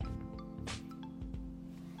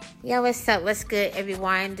Yo, what's up? What's good,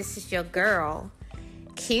 everyone? This is your girl,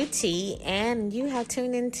 Cutie, and you have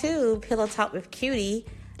tuned into Pillow Talk with Cutie,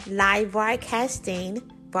 live broadcasting,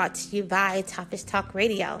 brought to you by Topics Talk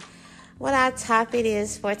Radio. What our topic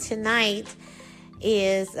is for tonight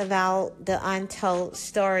is about the untold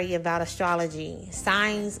story about astrology,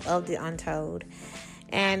 signs of the untold.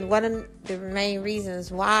 And one of the main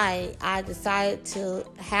reasons why I decided to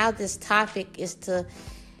have this topic is to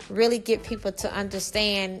really get people to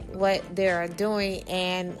understand what they're doing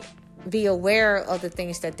and be aware of the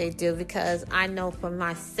things that they do, because I know for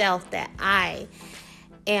myself that I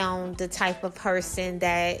am the type of person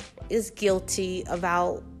that is guilty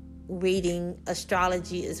about reading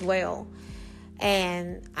astrology as well.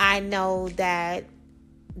 And I know that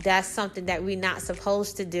that's something that we're not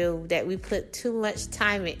supposed to do, that we put too much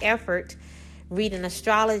time and effort reading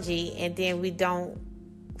astrology, and then we don't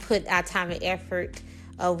put our time and effort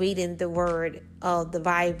of reading the word of the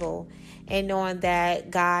Bible, and knowing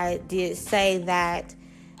that God did say that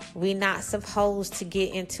we're not supposed to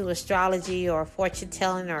get into astrology or fortune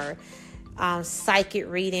telling or psychic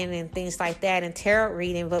reading and things like that and tarot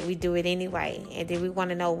reading, but we do it anyway. And then we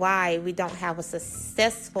want to know why we don't have a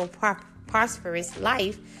successful, prosperous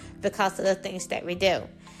life because of the things that we do.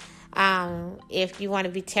 If you want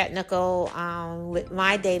to be technical, with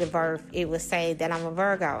my date of birth, it would say that I'm a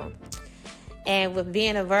Virgo. And with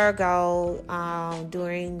being a Virgo,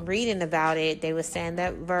 during reading about it, they were saying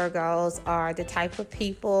that Virgos are the type of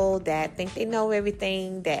people that think they know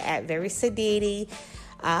everything, that act very sedity,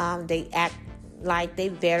 they act like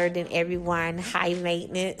they're better than everyone, high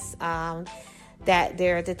maintenance, that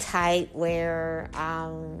they're the type where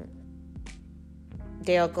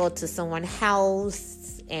they'll go to someone's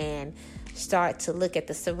house and start to look at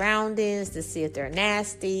the surroundings to see if they're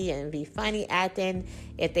nasty and be funny acting.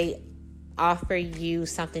 If they offer you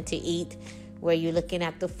something to eat, where you're looking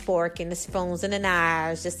at the fork and the spoons and the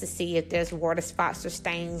knives just to see if there's water spots or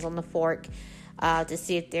stains on the fork, to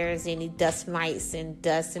see if there's any dust mites and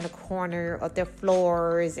dust in the corner of their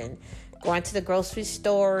floors, and going to the grocery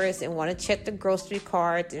stores and want to check the grocery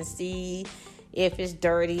cart and see if it's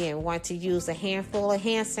dirty, and want to use a handful of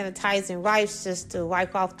hand sanitizing wipes just to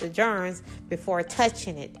wipe off the germs before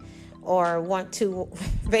touching it, or want to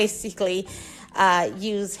basically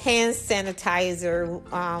use hand sanitizer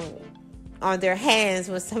on their hands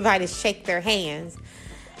when somebody shake their hands.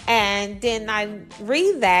 And then I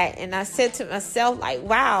read that and I said to myself, like,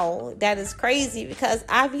 wow, that is crazy, because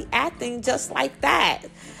I be acting just like that.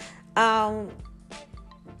 And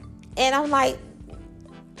I'm like,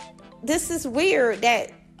 this is weird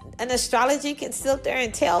that an astrology can sit there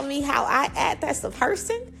and tell me how I act as a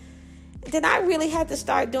person. Then I really had to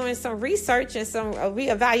start doing some research and some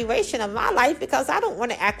reevaluation of my life, because I don't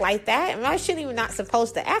want to act like that. And I shouldn't even not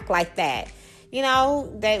supposed to act like that. You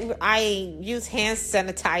know, that I use hand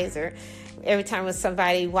sanitizer every time when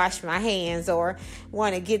somebody wash my hands, or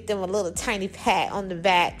want to get them a little tiny pat on the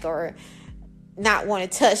back, or not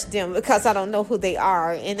want to touch them because I don't know who they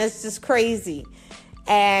are. And that's just crazy.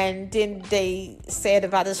 And then they said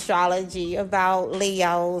about astrology, about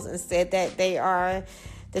Leos, and said that they are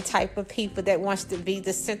the type of people that wants to be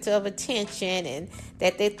the center of attention, and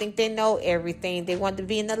that they think they know everything. They want to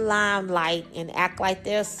be in the limelight and act like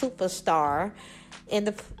they're a superstar in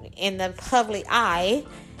the public eye,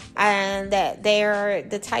 and that they're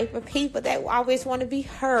the type of people that always want to be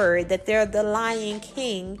heard, that they're the Lion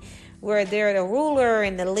King, where they're the ruler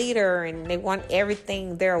and the leader, and they want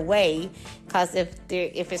everything their way, because if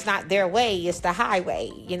it's not their way, it's the highway.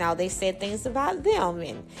 You know, they said things about them,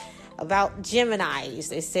 and about Geminis.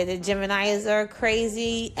 They said that Geminis are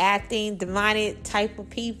crazy, acting, demonic type of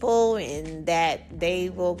people, and that they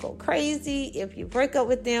will go crazy. If you break up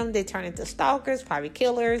with them, they turn into stalkers, probably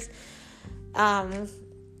killers.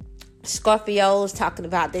 Scorpios talking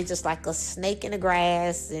about they just like a snake in the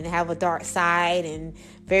grass and have a dark side, and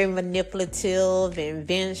very manipulative and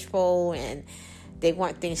vengeful, and they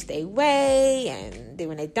want things their way, and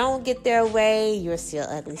when they don't get their way, you'll see an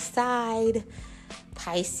ugly side.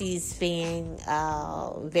 Pisces being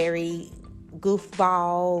very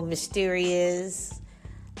goofball, mysterious,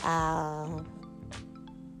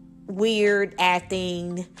 weird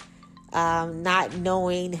acting, not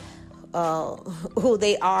knowing who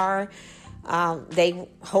they are. They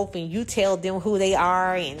hoping you tell them who they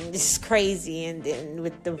are, and it's crazy. And then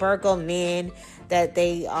with the Virgo men, that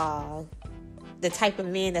they are the type of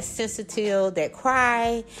men that's sensitive, that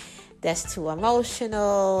cry, that's too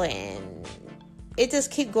emotional, and it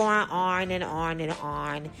just keep going on and on and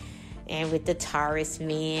on. And with the Taurus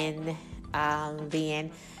men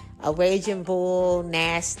being a raging bull,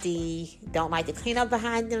 nasty, don't like to clean up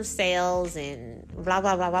behind themselves, and blah,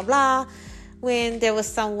 blah, blah, blah, blah. When there was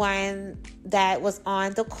someone that was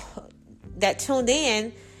that tuned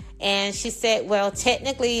in, and she said, well,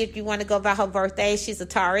 technically, if you want to go by her birthday, she's a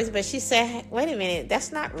Taurus. But she said, wait a minute,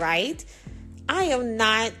 that's not right. I am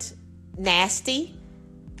not nasty.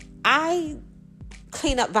 I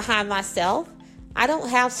clean up behind myself. I don't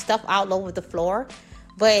have stuff all over the floor.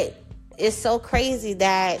 But it's so crazy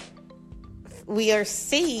that we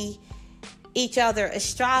see each other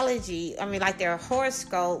astrology, like their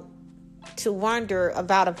horoscope, to wonder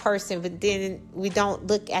about a person, but then we don't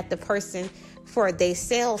look at the person for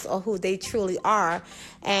themselves or who they truly are.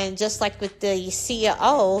 And just like with the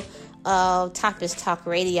CEO of Top is Talk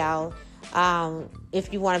Radio,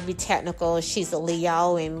 if you want to be technical, she's a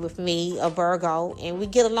Leo, and with me, a Virgo, and we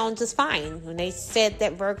get along just fine. When they said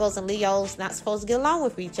that Virgos and Leos not supposed to get along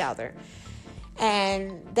with each other.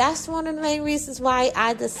 And that's one of the main reasons why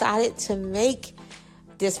I decided to make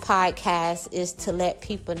this podcast, is to let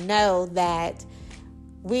people know that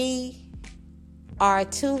we are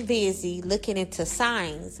too busy looking into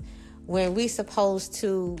signs when we're supposed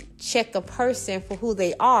to check a person for who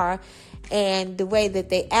they are and the way that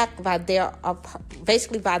they act by their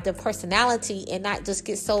personality, and not just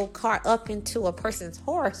get so caught up into a person's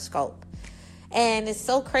horoscope. And it's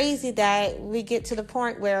so crazy that we get to the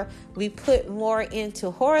point where we put more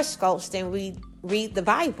into horoscopes than we read the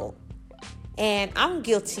Bible. And I'm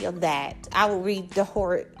guilty of that. I would read the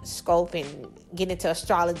horoscope and get into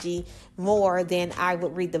astrology more than I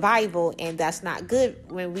would read the Bible. And that's not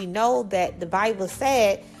good when we know that the Bible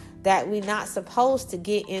said that we're not supposed to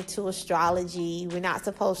get into astrology. We're not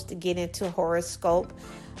supposed to get into horoscope,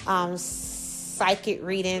 psychic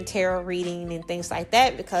reading, tarot reading, and things like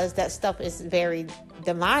that, because that stuff is very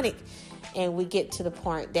demonic. And we get to the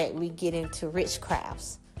point that we get into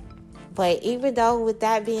witchcrafts. But even though, with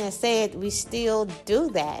that being said, we still do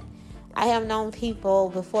that. I have known people,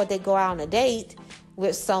 before they go out on a date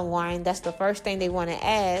with someone, that's the first thing they want to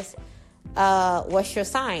ask, what's your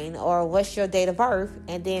sign, or what's your date of birth?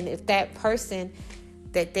 And then if that person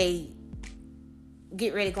that they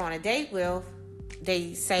get ready to go on a date with,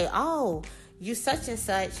 they say, oh, you such and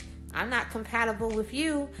such, I'm not compatible with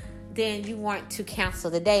you, then you want to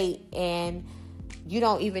cancel the date. And you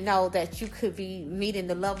don't even know that you could be meeting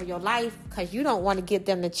the love of your life, because you don't want to give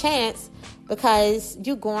them the chance, because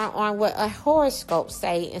you're going on what a horoscope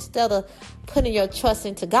say instead of putting your trust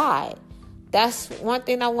into God. That's one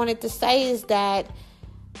thing I wanted to say, is that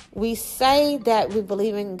we say that we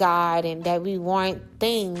believe in God and that we want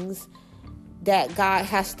things that God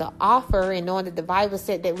has to offer, and knowing that the Bible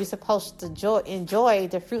said that we're supposed to enjoy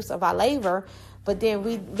the fruits of our labor. But then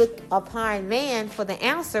we look upon man for the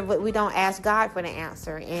answer, but we don't ask God for the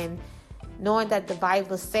answer. And knowing that the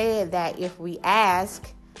Bible said that if we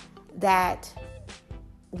ask, that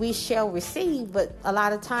we shall receive. But a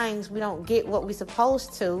lot of times we don't get what we're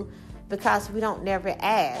supposed to, because we don't never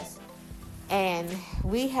ask. And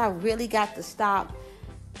we have really got to stop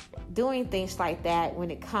doing things like that when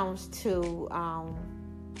it comes to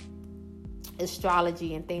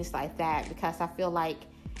astrology and things like that, because I feel like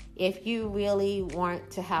if you really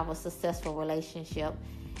want to have a successful relationship,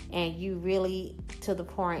 and you really to the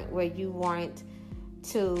point where you want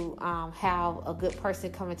to have a good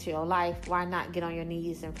person come into your life, why not get on your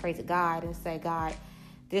knees and pray to God and say, God,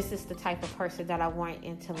 this is the type of person that I want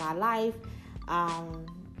into my life.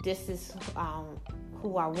 This is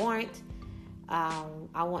who I want.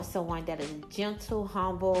 I want someone that is gentle,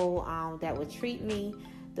 humble, that will treat me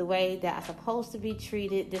the way that I'm supposed to be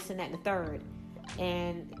treated, this and that and the third.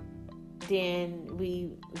 And then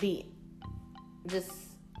we be just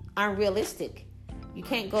unrealistic. You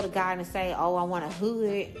can't go to God and say, oh, I want a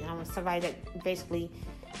hood. I want somebody that basically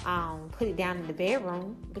put it down in the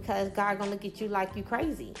bedroom, because God gonna look at you like you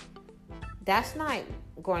crazy. That's not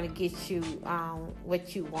going to get you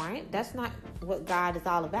what you want. That's not what God is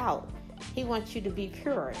all about. He wants you to be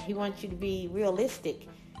pure. He wants you to be realistic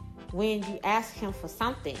when you ask him for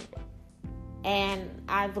something. And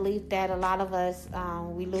I believe that a lot of us,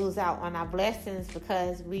 we lose out on our blessings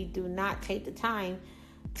because we do not take the time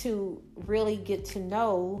to really get to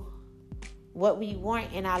know what we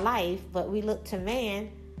want in our life, but we look to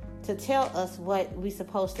man to tell us what we're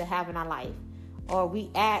supposed to have in our life. Or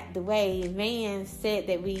we act the way man said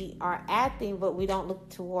that we are acting, but we don't look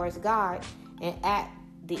towards God and act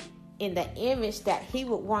in the image that he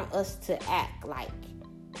would want us to act like,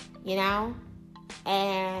 you know?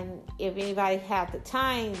 And if anybody have the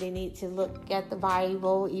time, they need to look at the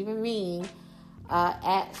Bible, even me,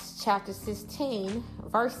 Acts chapter 16,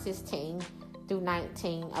 verse 16 through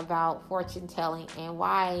 19 about fortune telling and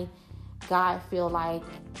why God feel like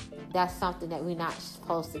that's something that we're not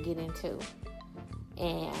supposed to get into.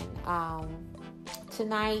 And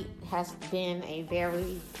tonight has been a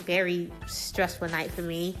very, very stressful night for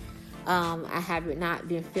me. I have not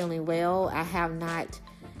been feeling well. I have not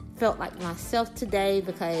felt like myself today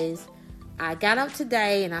because I got up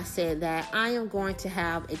today and I said that I am going to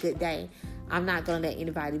have a good day. I'm not going to let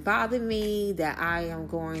anybody bother me, that I am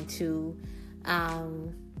going to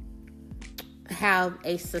have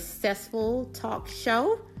a successful talk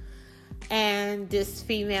show. And this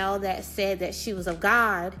female that said that she was of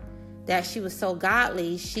God, that she was so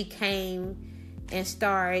godly, she came and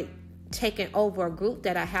started taking over a group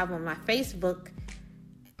that I have on my Facebook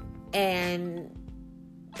and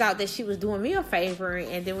thought that she was doing me a favor.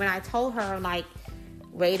 And then when I told her, I'm like,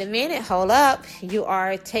 wait a minute, hold up, you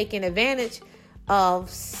are taking advantage of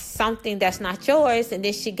something that's not yours. And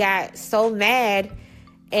then she got so mad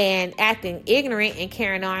and acting ignorant and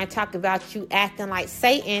carrying on and talking about you acting like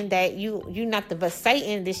Satan, that you nothing but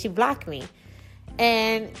Satan. Then she blocked me.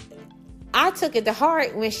 And I took it to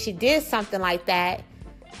heart when she did something like that,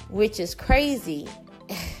 which is crazy.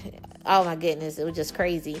 Oh my goodness, it was just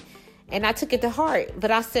crazy. And I took it to heart.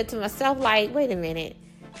 But I said to myself, like, wait a minute.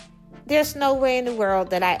 There's no way in the world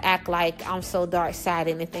that I act like I'm so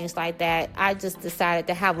dark-sided and things like that. I just decided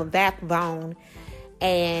to have a backbone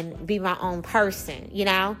and be my own person, you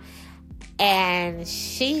know? And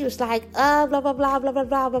she was like, blah, blah, blah, blah, blah,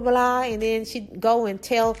 blah, blah, blah. And then she'd go and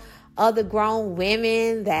tell other grown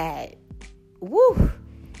women that,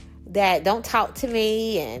 that don't talk to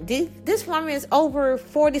me. And this woman is over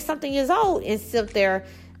 40-something years old and sit there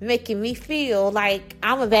making me feel like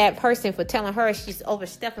I'm a bad person for telling her she's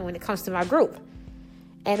overstepping when it comes to my group.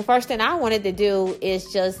 And the first thing I wanted to do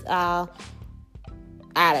is just, I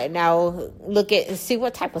don't know, look at and see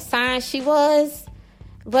what type of sign she was.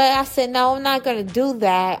 But I said, no, I'm not going to do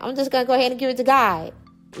that. I'm just going to go ahead and give it to God.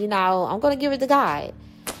 You know, I'm going to give it to God.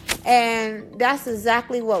 And that's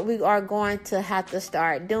exactly what we are going to have to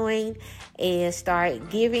start doing, is start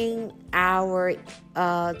giving our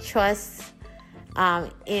trust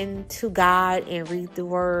into God and read the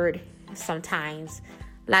word sometimes.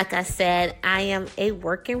 Like I said, I am a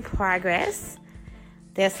work in progress.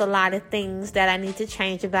 There's a lot of things that I need to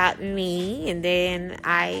change about me. And then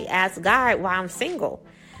I ask God why I'm single.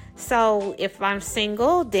 So if I'm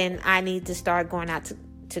single, then I need to start going out to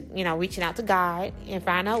reaching out to God and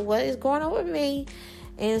find out what is going on with me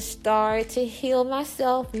and start to heal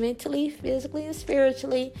myself mentally, physically, and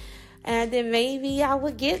spiritually. And then maybe I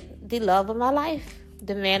would get the love of my life,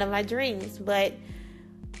 the man of my dreams. But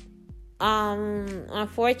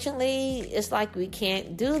unfortunately, it's like we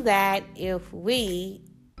can't do that if we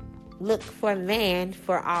look for man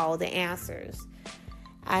for all the answers.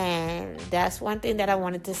 And that's one thing that I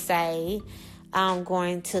wanted to say. I'm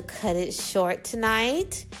going to cut it short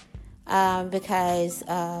tonight because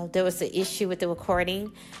there was an issue with the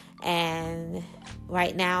recording. And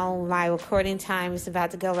right now, my recording time is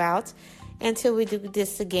about to go out. Until we do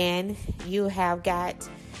this again, you have got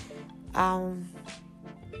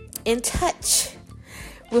in touch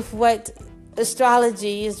with what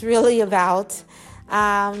astrology is really about.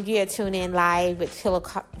 You tune in live with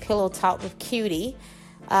Pillow Talk with Cutie,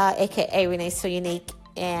 a.k.a. Renee So Unique.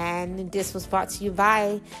 And this was brought to you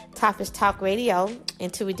by Topics Talk Radio.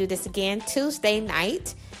 Until we do this again, Tuesday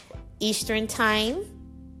night, Eastern Time,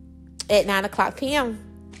 at 9 o'clock p.m.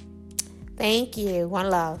 Thank you. One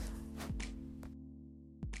love.